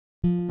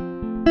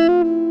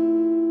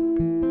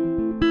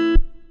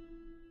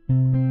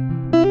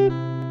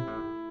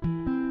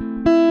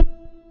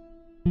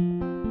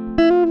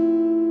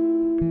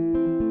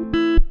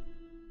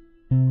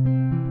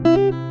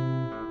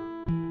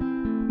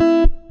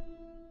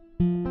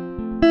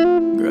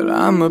Girl,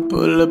 I'ma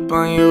pull up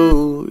on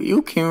you.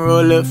 You can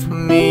roll up for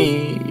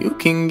me. You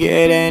can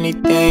get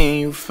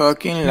anything you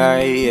fucking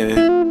like,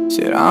 yeah.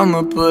 Said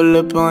I'ma pull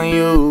up on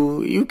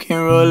you. You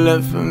can roll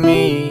up for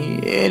me.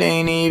 It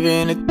ain't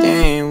even a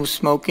thing. We'll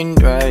smoke and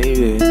drive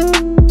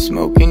it.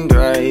 Smoke and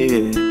drive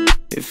it.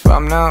 If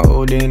I'm not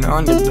holding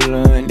on the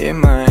blunt,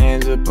 then my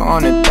hands up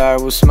on the thigh.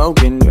 We'll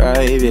smoke and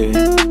drive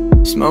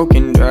it. Smoke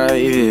and drive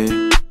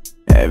it.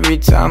 Every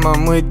time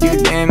I'm with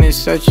you, damn, it's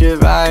such a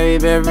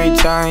vibe. Every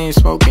time you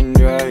smoke and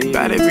drive.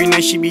 About every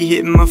night she be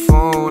hitting my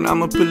phone.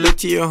 I'ma pull up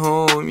to your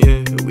home,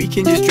 yeah. We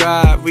can just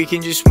drive, we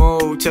can just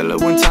smoke. Tell her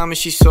one time and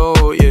she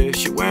sold, yeah.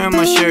 She wearing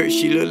my shirt,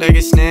 she look like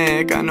a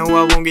snack. I know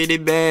I won't get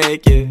it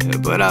back, yeah.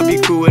 But I'll be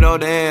cool with all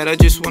that. I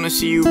just wanna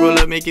see you roll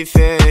up, make it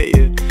fat,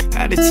 yeah.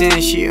 Out of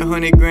 10, she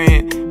 100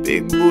 grand.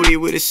 Big booty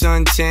with a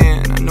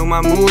suntan. I know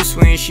my mood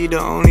swing, she the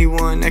only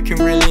one that can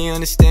really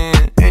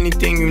understand.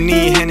 Anything you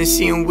need,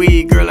 Hennessy and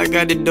weed. Girl, I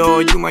got the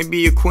door, you might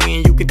be a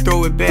queen. You can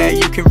throw it back,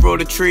 you can roll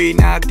the tree.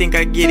 Now I think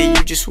I get it,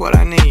 you just what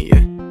I need,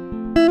 yeah.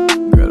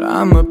 Girl,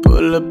 I'ma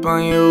pull up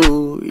on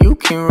you. You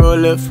can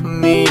roll up for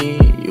me.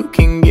 You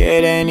can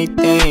get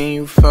anything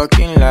you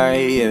fucking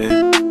like,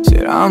 yeah.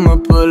 Said I'ma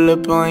pull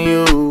up on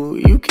you.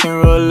 You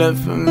can roll up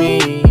for me.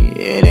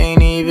 It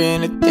ain't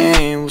even a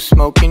thing. We'll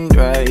smoke and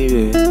drive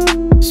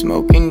it.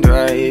 Smoke and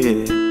drive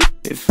it.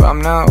 If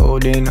I'm not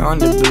holding on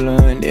the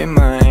blunt, then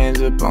my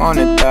hands up on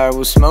the thigh.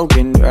 We'll smoke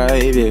and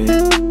drive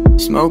it.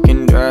 Smoke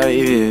and drive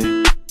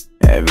it.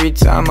 Every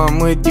time I'm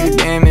with you,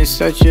 damn, it's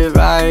such a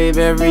vibe.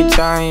 Every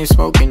time you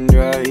smoke and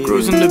drive.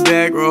 Cruising the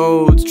back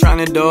roads,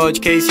 trying to dodge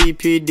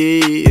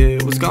KCPD,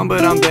 yeah. Was gone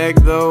but I'm back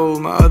though.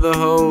 My other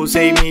hoes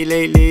hate me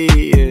lately,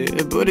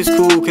 yeah. But it's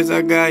cool cause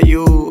I got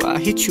you. I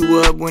hit you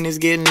up when it's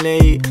getting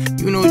late.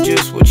 You know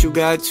just what you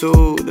got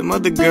to. Them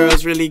other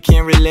girls really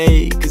can't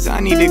relate. Cause I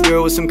need a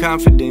girl with some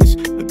confidence.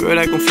 A girl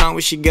that gon' flaunt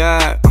what she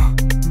got.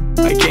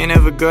 I can't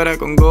have a girl that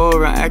gon' go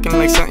around acting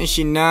like something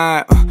she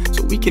not.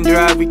 So we can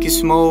drive, we can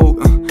smoke.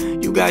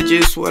 You got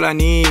just what I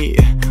need.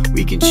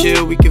 We can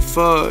chill, we can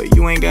fuck.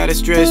 You ain't gotta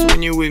stress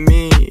when you're with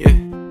me, yeah.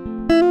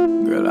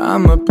 Girl,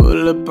 I'ma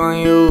pull up on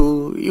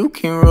you. You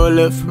can roll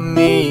up for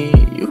me.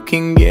 You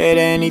can get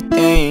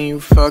anything you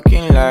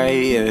fucking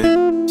like,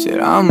 yeah. Said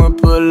I'ma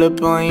pull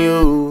up on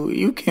you.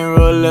 You can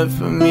roll up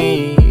for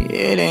me.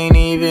 It ain't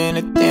even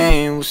a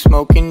thing. We'll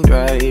smoke and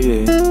drive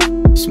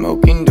it.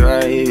 Smoke and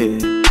drive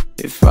it.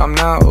 If I'm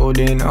not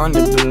holding on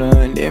the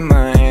blunt, then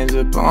my hands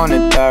up on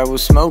the thigh. We'll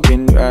smoke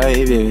and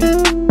drive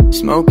it.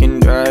 Smoke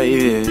and drive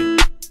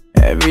it.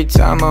 Every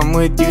time I'm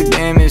with you,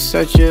 damn, it's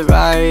such a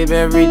vibe.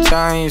 Every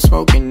time you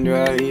smoke and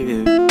drive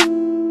it.